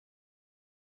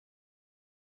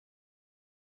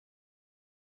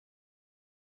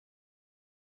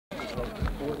In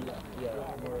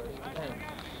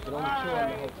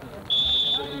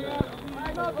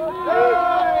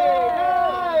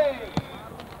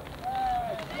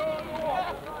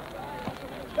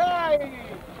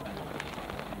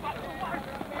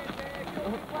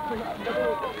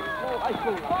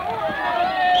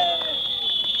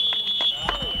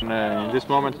this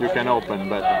moment you can open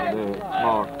better,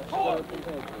 more.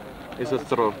 It's a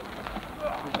throw.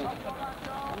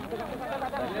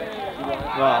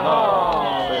 No.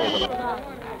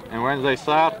 And when they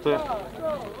start,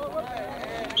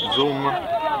 zoom.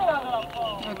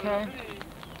 Okay.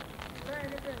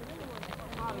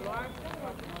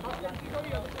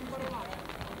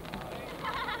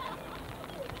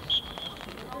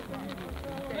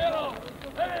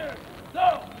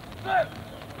 No.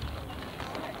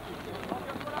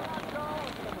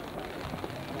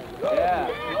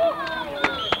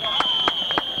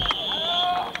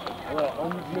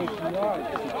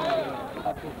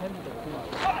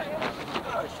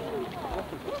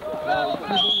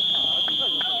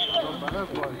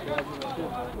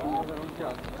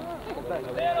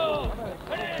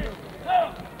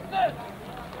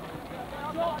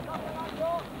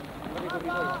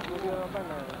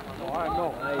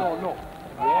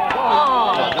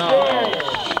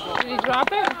 Did he drop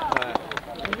it?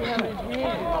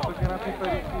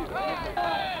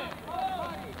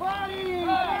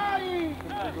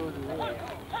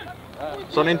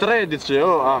 Sono in 13,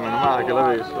 oh, ah, meno male che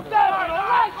l'ha visto.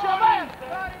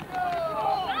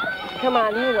 Come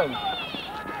on, hit him.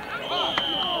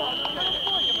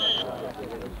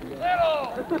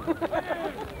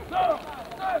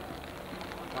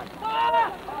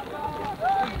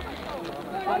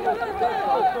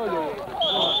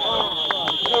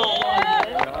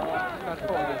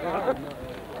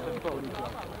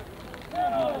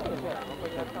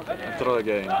 Throw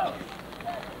again. No.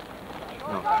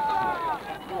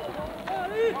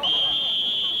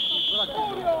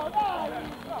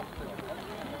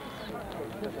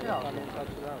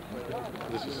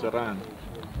 This is Saran.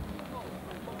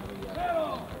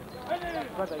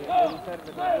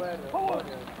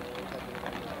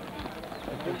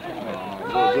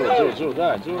 Giù,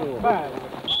 dai, giù.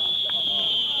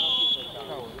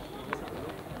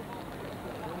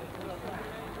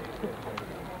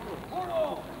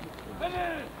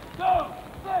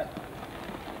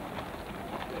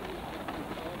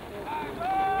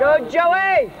 Go,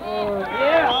 Joey!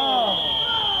 Yeah!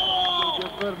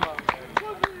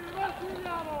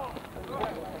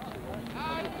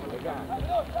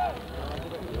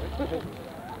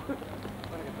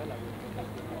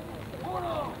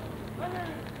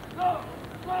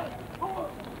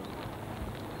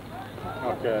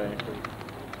 Ok.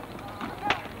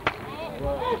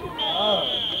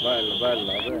 Bello,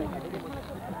 bene.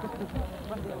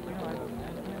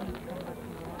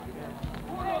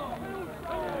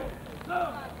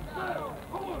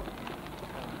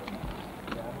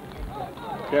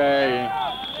 Ok.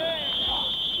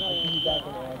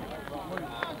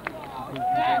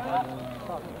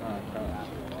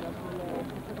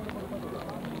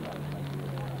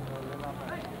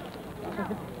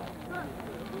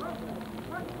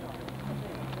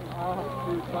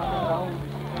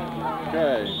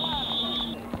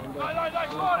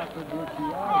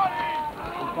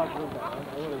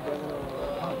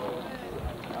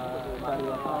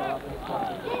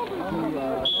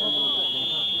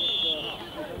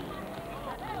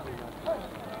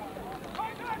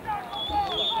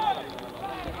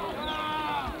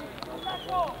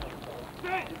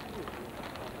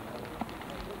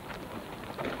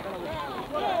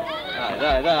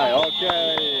 Dai, ok.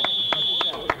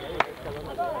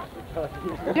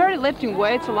 You started lifting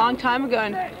weights a long time ago,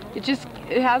 and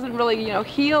it hasn't really,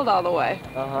 healed all the way.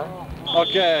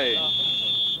 Ok.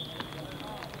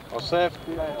 Ho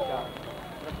safety.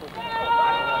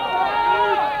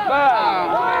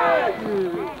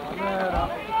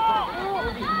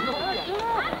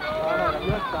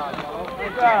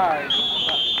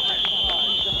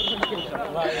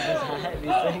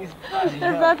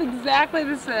 They're both exactly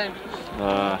the same.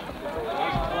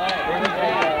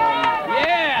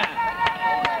 Yeah!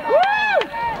 Woo!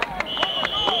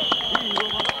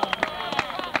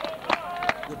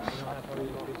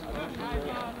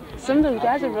 Some of those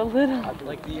guys are real little.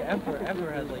 Like the Emperor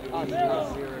has like 80 years.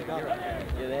 Yeah,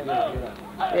 they have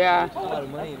Yeah. a lot of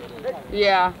money.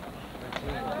 Yeah.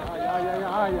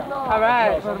 All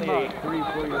right. It's only like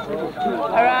 3-4 years old.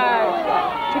 All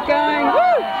right. Keep going.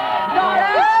 Woo!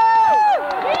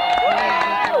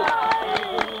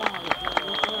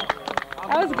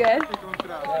 That was good.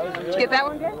 Did you get that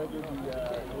one good?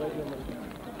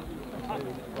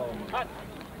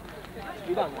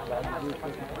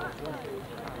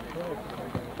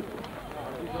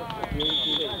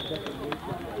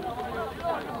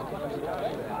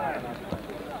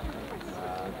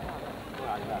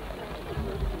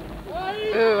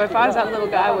 Ooh, if I was that little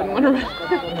guy, I wouldn't want to run.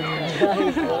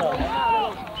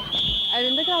 I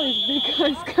mean, look at all these big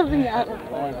guys coming at him.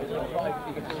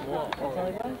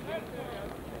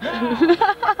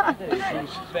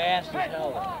 He's fast as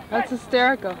hell. That's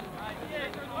hysterical.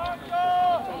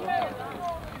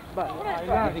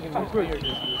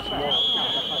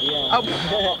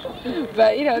 Oh,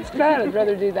 but you know, it's fun. I'd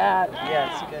rather do that.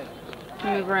 Yeah, it's good.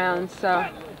 Move around, so.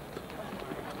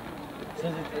 So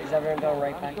is everyone going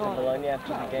right back to Bologna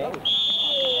after the game?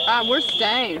 We're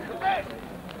staying.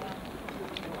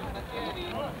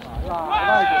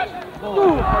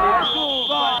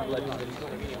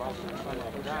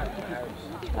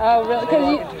 Oh, really?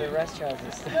 Because the restaurants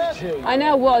and stuff too. I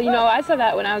know. Well, you know, I saw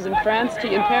that when I was in France,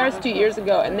 in Paris 2 years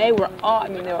ago, and they were all. I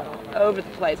mean, they were all over the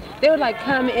place. They would like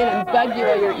come in and bug you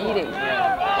while you're eating.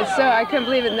 And so I couldn't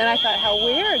believe it. And then I thought, how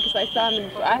weird, because I saw them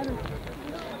in.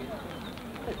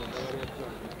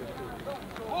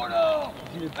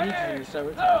 Do the beaches in the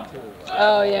summertime too.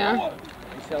 Oh yeah.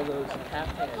 You sell those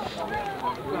caftans.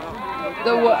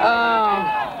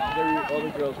 All the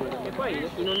girls wear them.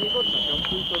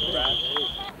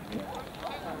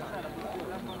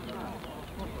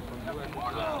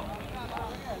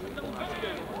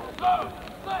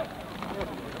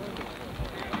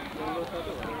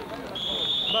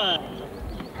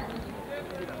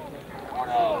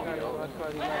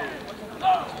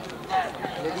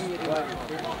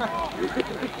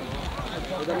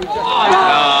 No,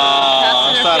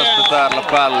 stare a aspettare la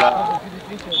palla.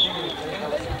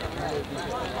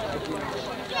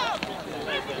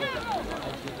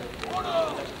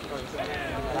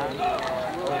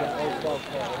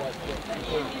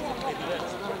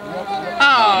 Oh, No.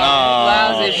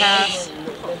 lousy pass.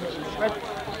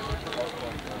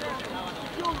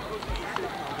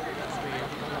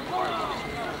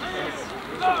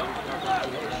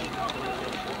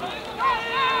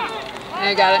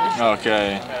 I got it.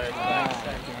 Okay.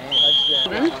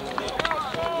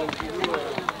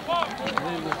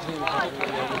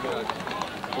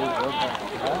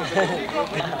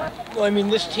 Well, I mean,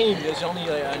 this team is only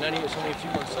it's only a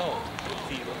few months old.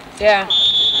 Yeah.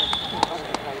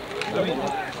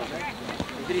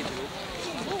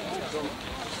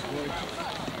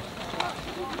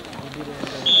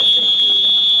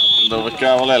 Dove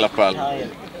cavolo è la palla?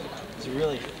 It's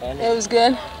really funny. It was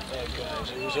good. It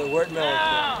was a word Miller.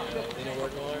 You know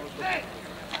word Miller?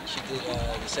 She did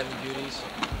the Seven Beauties.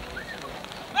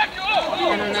 I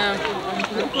don't know.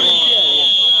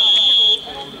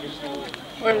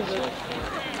 Where is it?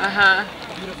 Uh-huh.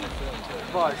 Beautiful film too.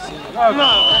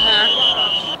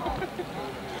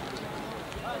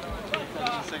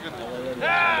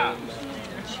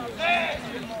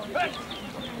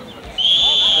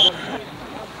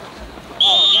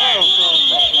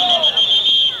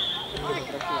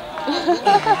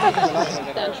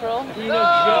 Central. You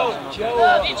know,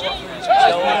 Joe, he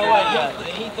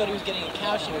thought he was getting a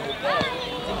couch in the bed.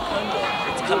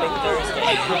 It's coming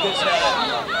Thursday.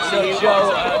 So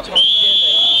Joe told him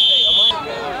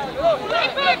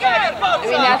I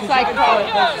mean, that's like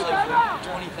probably.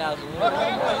 20,000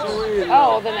 Oh,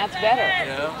 well, then that's better. You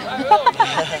know?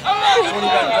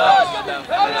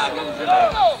 $25 is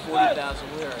about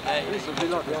 40,000 lira a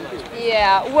day.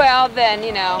 Yeah, well, then,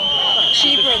 you know,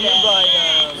 cheaper than.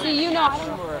 So See, you know.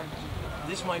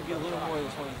 this might be a little more than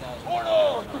 20,000.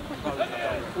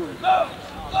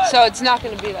 So it's not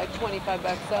going to be like 25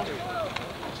 bucks though?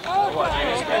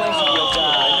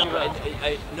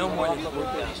 No more than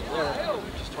 40,000 lira,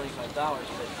 which is $25, but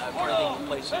I'm trying to think of a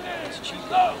place that's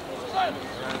cheaper.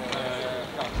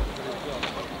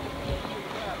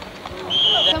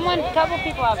 A couple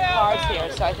people have cars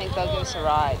here, so I think they'll give us a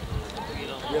ride.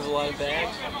 You have a lot of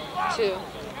bags? Two.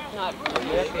 Not.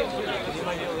 You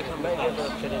might be able to come back.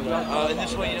 And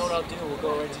this way, you know what I'll do? We'll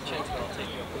go right to Chen's and I'll take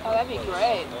you. Oh, that'd be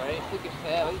great. All right? We could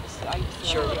fit.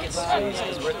 Sure, we can see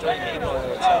we're 30 people.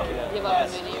 Give up a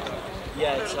menu.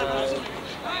 Yeah, it's okay,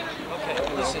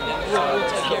 listen, we'll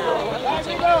take care of it.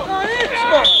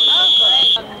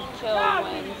 Until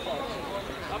Wednesday.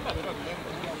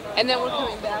 And then we're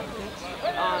coming back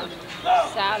on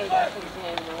Saturday for the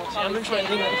game. I'm going to try to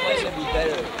think of a place that'd be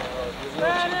better.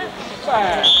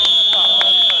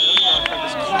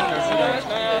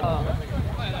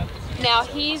 Now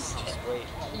he's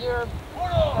your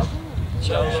cousin?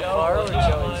 Joe Farrow or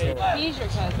Joe? He's your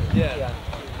cousin. Yeah.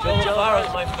 Joe Farrow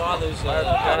is my father's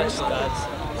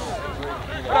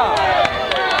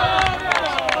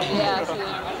Yeah,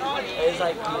 see. He's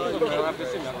like,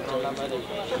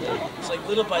 It's like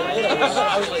little by little.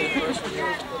 I was like the first one.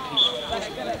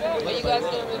 Well, you guys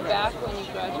gonna move back when you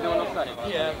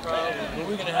graduate? Yeah, probably. But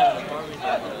we're gonna have an apartment.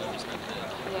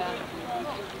 Yeah.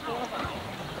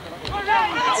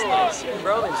 it's nice. In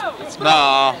Rome, it's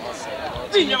No.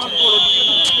 there's a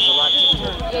lot to do.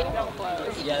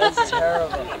 Yeah, that's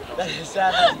terrible. That is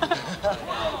sad.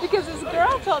 Because this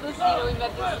girl told us, we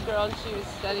met this girl and she was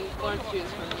studying Florence. She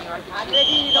was from New York.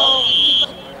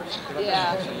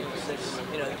 Yeah.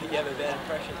 You have a bad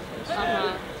impression.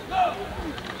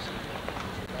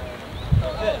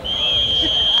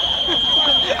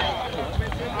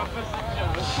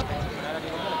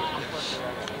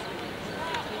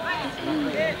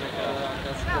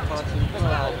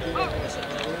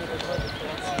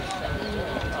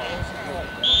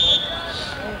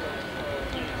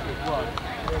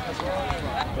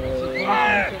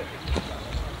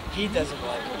 He doesn't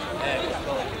like it.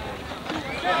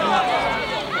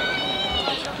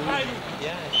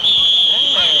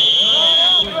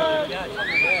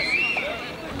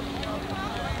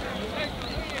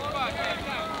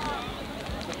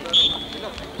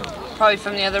 Probably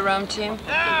from the other Rome team.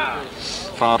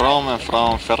 From Rome and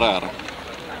from Ferrara.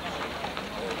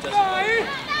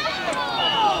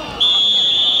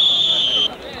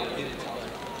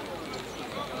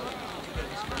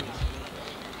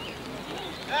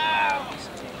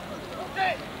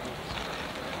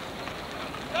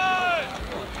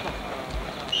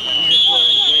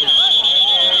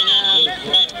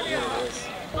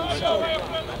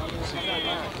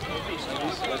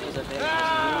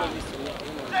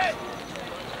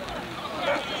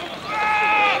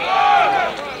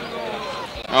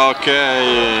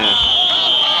 Okay.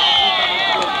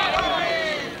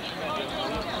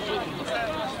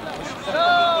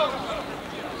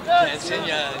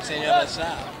 Insegna a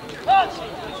passare.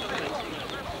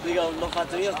 Dico, l'ho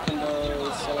fatto io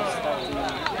quando sono stati...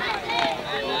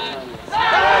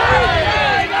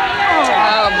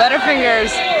 Oh,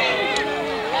 Butterfingers.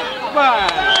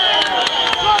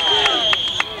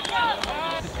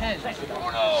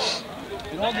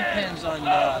 It all depends on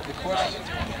the courses.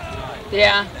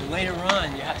 Yeah. And later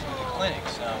on, you have to do the clinic,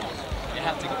 so you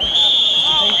have to go.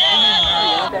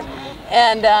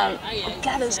 And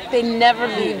God, they never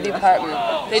leave the apartment.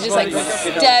 They just like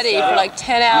steady for like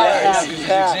 10 hours. Because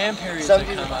the exam periods that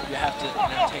come up, you have to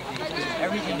take the exam.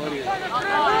 Everything.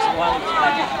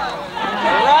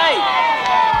 Right!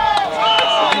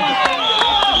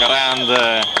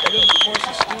 Grande. Because the course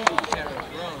of school you can't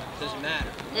run, it doesn't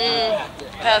matter.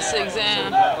 Pass the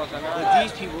exam. But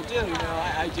these people do,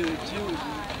 I do it too. You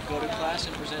go to class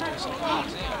and present yourself on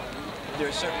the exam. There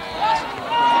are certain classes,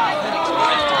 clinics, you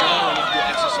have to go and you do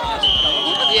exercise.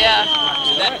 Yeah.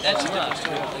 So that's a different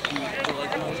story.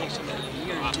 Like it takes somebody a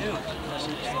year to do.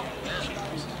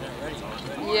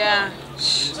 Yeah.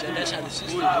 And that's how the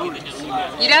system is.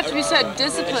 You'd have to be so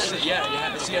disciplined. Yeah, you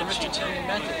have to see Aristotelian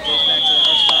method. It goes back to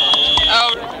Aristotle.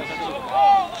 Oh.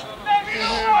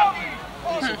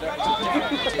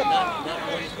 It's not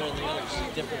one is better than the other. It's a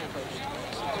different approach.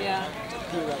 Yeah.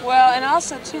 Well, and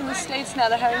also too in the States now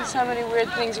they're having so many weird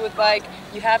things with like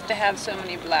you have to have so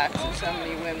many blacks and so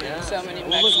many women and so many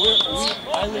Mexicans.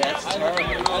 I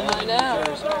know.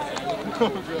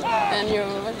 And you're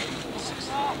moving.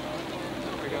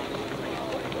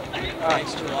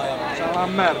 Thanks to Una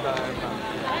merda.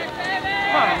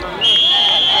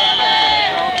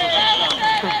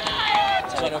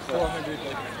 It's on a 400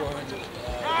 clip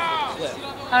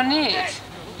How neat.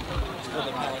 for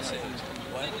the Palisades.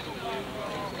 What?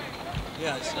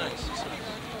 Yeah, it's nice. It's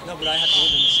nice. No, but I have to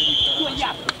live in the city for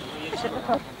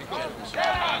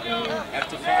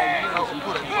After 5 years, you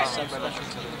can get subspecialty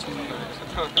for 2 years.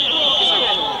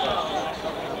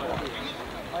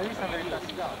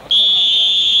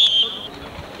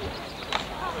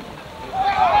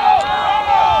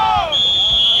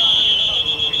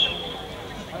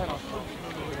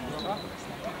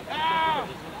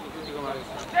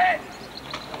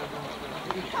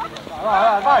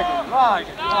 Vai!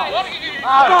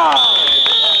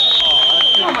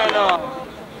 Come no?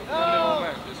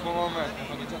 Small moment.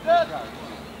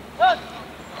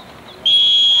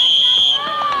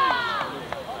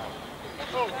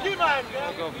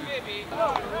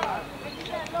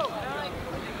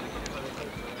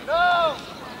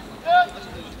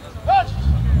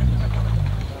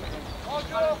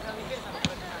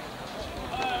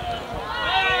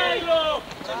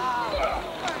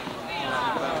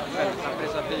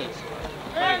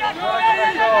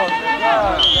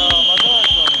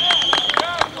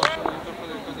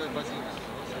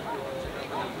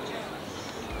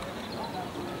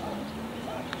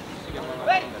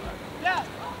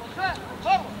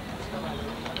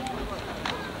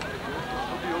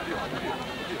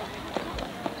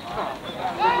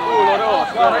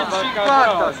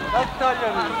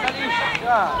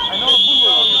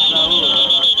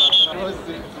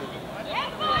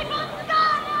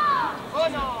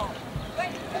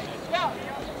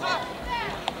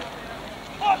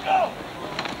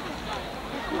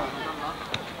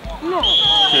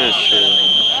 Che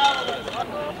scemo.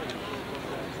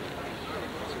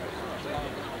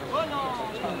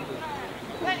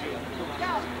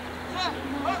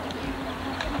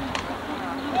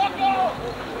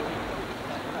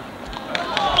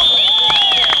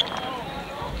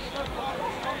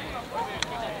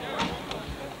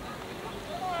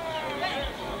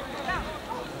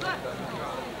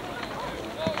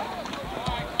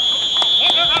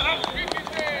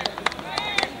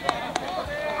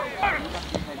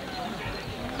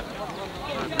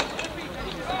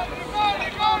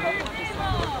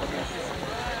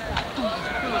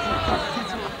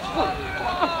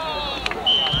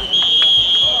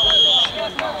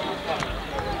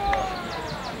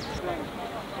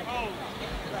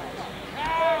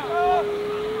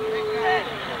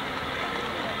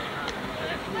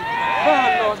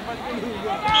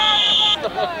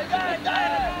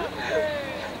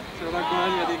 C'è una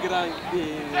guagna di grandi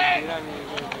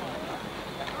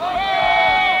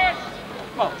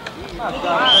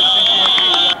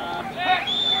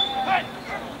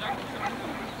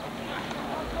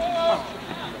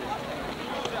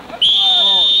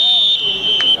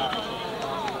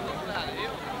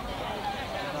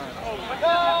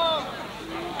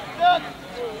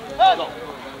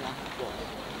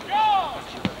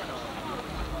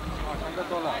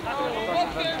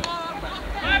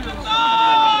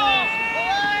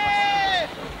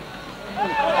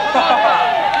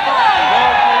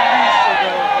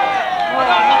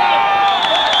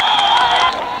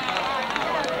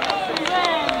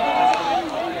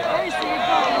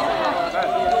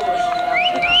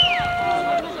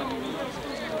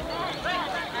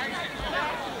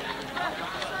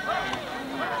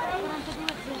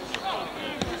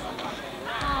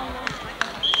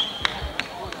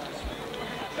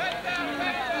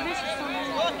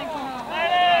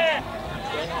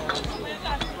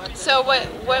So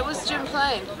what was Jim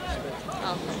playing?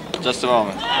 Oh. Just a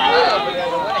moment.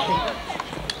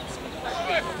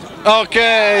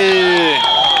 Okay.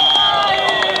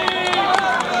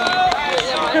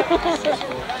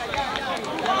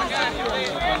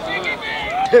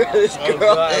 This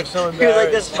girl, he was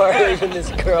like this far away from this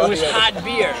girl. It was hot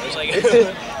beer. It was like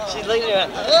she's looking at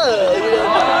me, you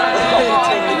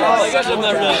know. I guess I'm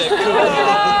not really that cool.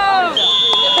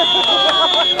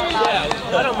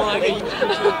 Yeah, I don't mind. You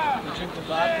drink the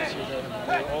vodkas or the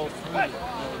all fruit,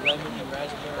 lemon and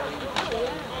raspberry.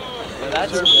 Well,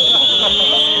 that's good.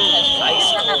 Ice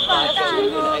cold vodka,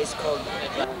 ice cold.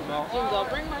 Jim, go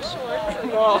bring my shorts.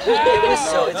 It was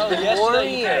so, it's been warm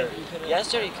yesterday here.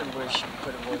 Yesterday you could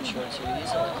put a warm shorts here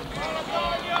easily.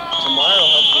 Tomorrow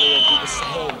hopefully it'll be the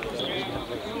same.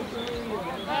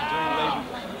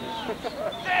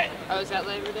 Oh, is that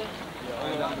Labor Day?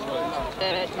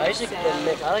 I usually get the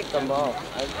mix. I like them all.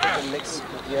 I like the mix.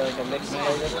 Yeah, like a mix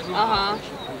flavor.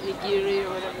 Nigiri or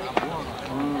whatever.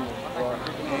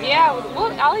 Yeah,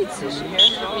 well, I'll eat sushi here.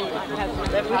 I mean, I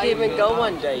have Maybe we can even go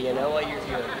one day, you know, while you're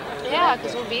here. Yeah,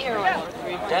 because we'll be here like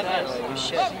 3 or 4 days. Definitely, we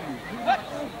should.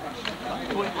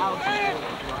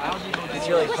 It's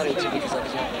really funny too because like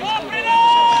these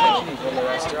people in the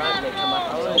restaurant and they come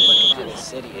out and they're looking through the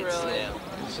city. It's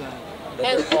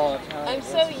And I'm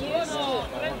so used to.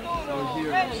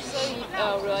 I'm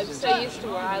so used to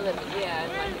where I live. Yeah,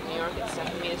 and like in New York and stuff.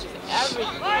 I mean, it's just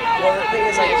everything. Well, the thing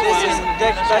is, like,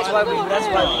 that's why we moved to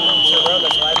Rome.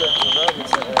 That's why I lived in Rome.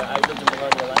 I lived in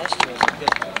Bologna last year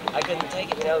because I couldn't take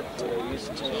it, you know, to where you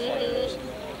used to foreigners.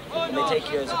 And they take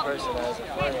you as a person, as a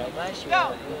foreigner. Like last year,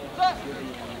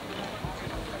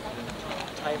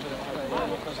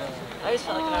 I just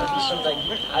felt like I was something.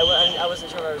 I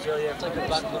wasn't sure if I was really there. It's like a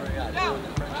baccalaureate. Yeah,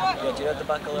 do you know what the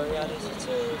baccalaureate is? It's a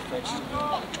French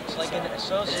degree. It's like an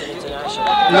associate. It's an international.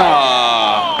 No.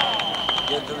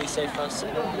 The lycée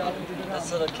français. That's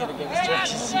the little kid who gave us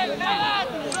directions.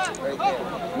 Right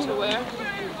there. To where?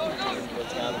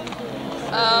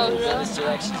 Oh, Oh, really? His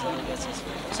directions that he gets us.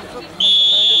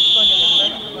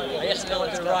 I guess they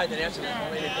went to the ride, then after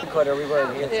that. Quarter, we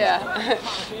weren't here. Yeah.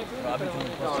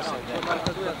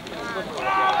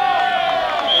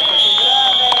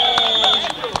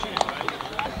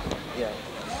 Yeah.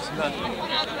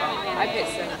 I pay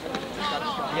 $7.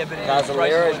 Yeah, but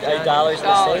 $1,000 dollars in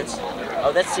the States?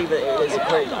 Oh, that's cheap, but it is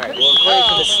according, all right, well, according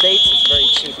to the States, it's very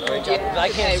cheap. Right? I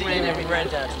can't see you never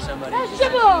rent out to somebody.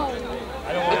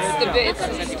 It's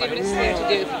the stupidest thing to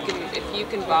do if you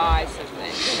can buy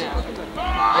something.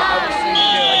 Yeah, obviously,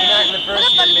 like not in the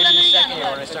first year, maybe the second year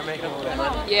when I start making a little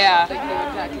money. Yeah.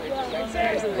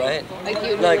 Right? Like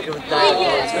you. Like with that,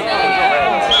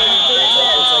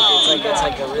 it's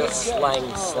like a real slang.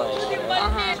 You know?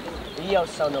 Io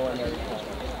sono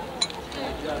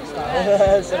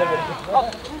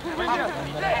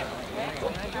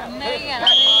americano.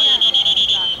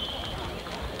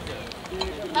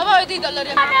 Ma voi dite allora?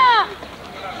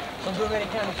 Sono due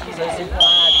americani che sono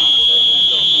simpatici,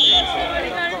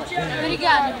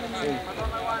 Americani?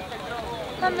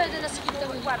 Fammi vedere la scritta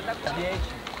qui. Guarda. 10.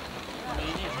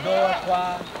 Doa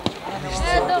qua.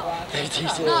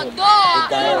 No, doa!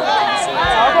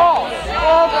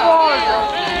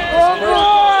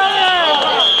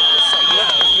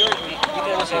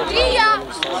 Via!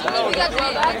 Significa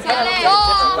grazie a lei!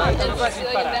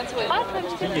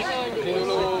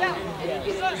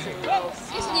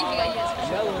 Che significa yes?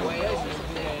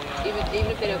 Even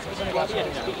if they don't speak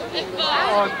English.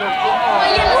 Ma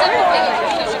io lo sapevo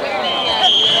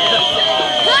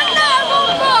andiamo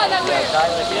un po' da questo!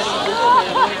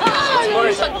 Non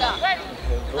mi so da!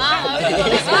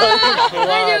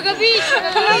 Vedi, capisci?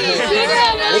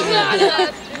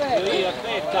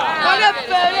 Ma che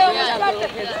bello!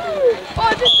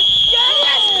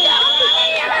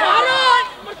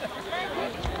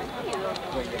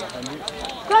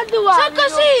 Quanto vale? Sono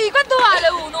così, quanto vale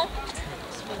uno?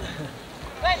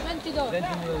 22.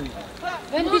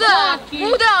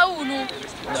 Muda uno.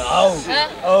 No!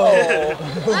 Oh!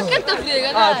 Ma che ti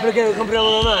frega, dai? Ah, perché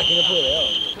compriamo una macchina pure,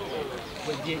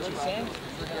 Poi 10 cent,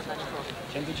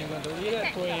 150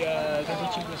 lire, poi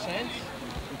 35 cent,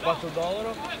 $4,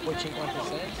 poi 50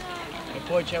 cent, e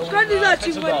poi c'è un Quanti da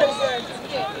 50 cent?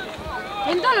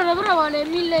 In dollaro però vale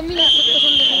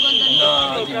 1750 lire.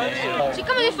 No, di meno.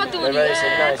 Siccome hai fatto un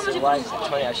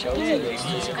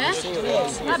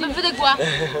Vabbè, vede qua.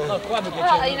 No, qua perché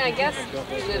Well, you know, I guess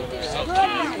we lived in a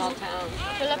small town.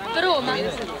 Per Roma.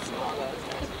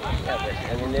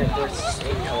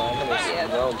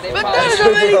 Ma sono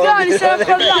americani, stiamo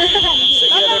parlando.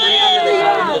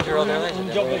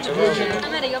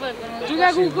 America poi.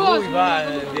 Gioca con cosa?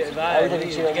 Vai,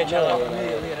 vicino che c'è la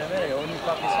famiglia lì in America, ogni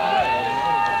papà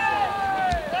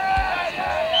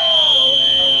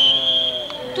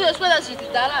Tu la squadra siete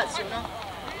da Lazio, no?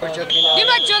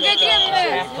 Dima gioca 3 a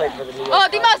me. Oh,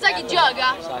 Dima sa chi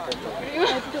gioca?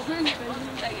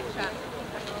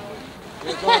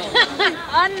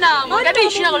 Andiamo,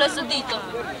 capisci con questo dito?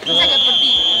 Sai che vuol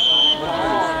dire?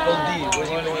 What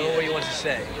do you want to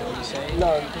say?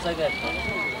 No, cosa che è?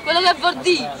 Quello che vuol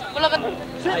dire, quello che...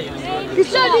 Ti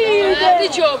sta di...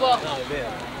 Dicevo.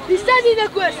 Ti sta di da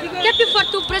questi? Che è più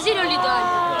forte un Brasile o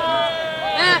l'Italia?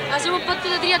 Ma siamo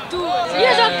battuti 3 a 2.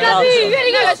 Io sono capito,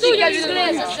 vieni che studio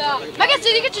l'inglese, sa. Ma che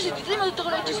sei, che ci sentite? Dimmi tutto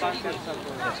quello che ci sentite.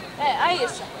 Hai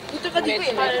essa. Tutto che di qui.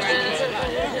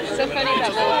 so funny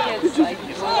about little kids, like,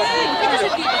 Che ci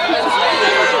sentite?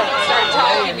 start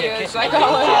talking to you, it's like, oh,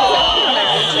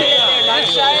 they're not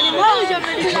shy anymore.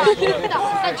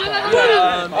 Sta giocando con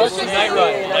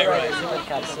Night ride.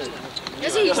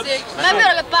 esiste, ma è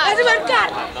vero che parla? È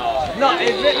supercarro! No,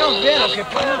 è vero che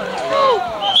parla.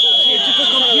 Sì, è tutto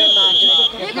computer.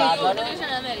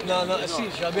 No, sì,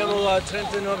 abbiamo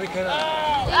 39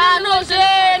 canali. Ah no, se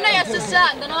noi a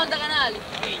 60, 90 canali.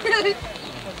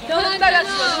 90 canali.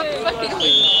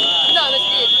 No,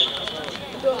 vestiti.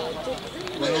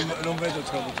 Non vedo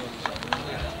troppo cose.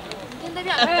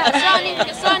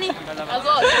 Che suoni? A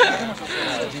volte.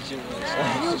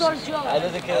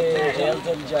 Allora che è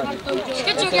Elton John.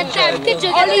 Che giochi a te? Che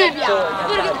giochi a Olivia?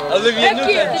 Olivia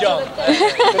Newton-John.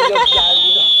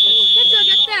 Che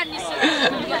giochi a tennis?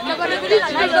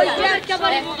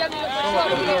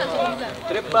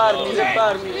 Tre parmi.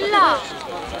 Là.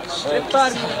 Tre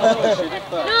parmi.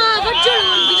 No, facciamo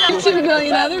un 2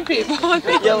 million other people.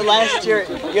 Yo, last year,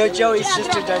 Joey's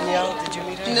sister Danielle, did you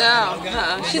meet her? No,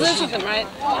 she lives with him, right?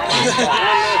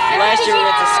 Last year we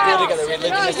went to school together, we lived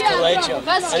in this collegio.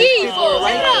 Fa schifo!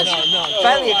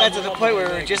 Finally it got to the point where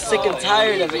we were just sick and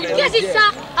tired of it. Che si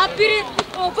sta a bere...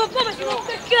 Oh papà, ma si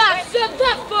rompe il cazzo,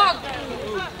 da fuoco!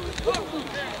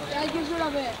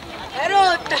 È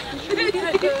rotta!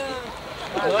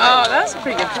 Oh, that was a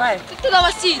pretty good play. Tutto da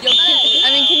fastidio, I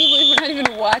mean, can you believe we're not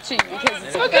even watching because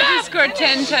it's because we scored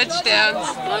 10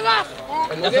 touchdowns.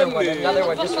 Another one,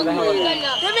 just for the hell of it.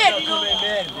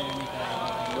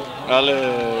 Ale...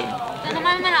 Non ho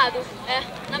mai menato,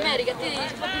 in America, ti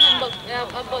dici, fa prima a botte in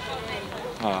America.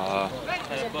 Ah.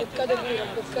 Si è beccato pure,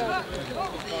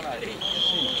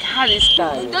 God, he's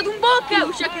dato un bocca,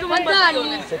 uscì anche come un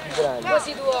bastone. Sei più grande.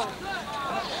 Quasi 2 anni.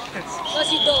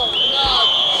 Quasi due. No.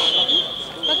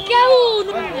 Ma che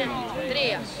uno?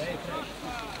 3.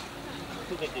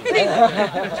 Che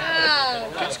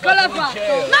scuola ha fatto?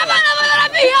 Mamma, non me la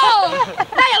mia!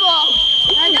 Dai, amore!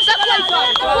 Che scuola hai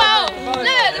fatto? Wow!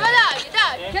 Dai, ma dai!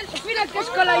 Fino a che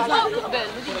scuola hai fatto?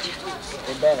 Bello, dici.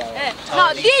 È bella.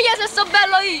 No, digli se sto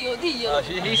bello io, digli.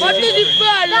 Quanto di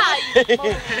bello!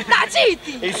 Dai,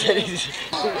 zitti!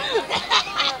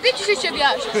 Dici se ci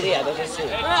piace. Sì, adesso sì.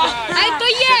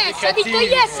 Hai detto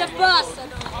yes e basta.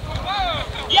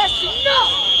 Yes, no!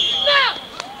 No!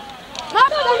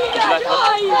 Mamma mia,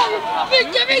 dai!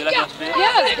 Minchia!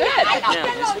 Yeah, it's good.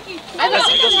 I love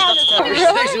it.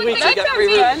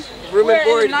 Room and We're in a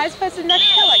board. nice place in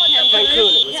Mexico, like Cancun,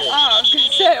 it was it. Oh, I was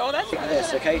gonna say, well, that's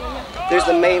This, okay? There's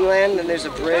the mainland, and there's a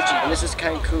bridge, and this is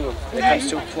Cancun. It comes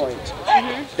to a point.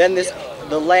 Then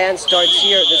the land starts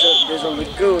here. There's a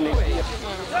lagoon.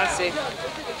 I see.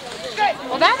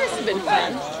 Well, that has been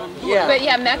fun. Yeah. But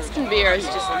yeah, Mexican beer is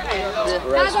just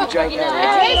Right, we drank it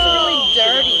that. tastes really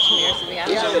dirty to me or something. I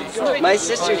don't know. My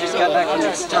sister just got back from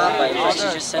Ixtapa, and she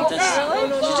just sent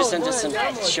us some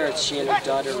shirts. She and her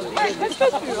daughter. That's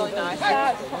supposed to be really nice.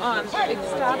 That,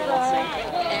 Ixtapa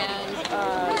and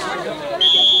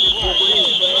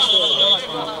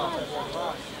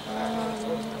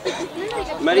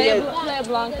Maria, Playa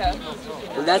Blanca.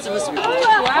 that's supposed to be.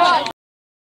 Wow.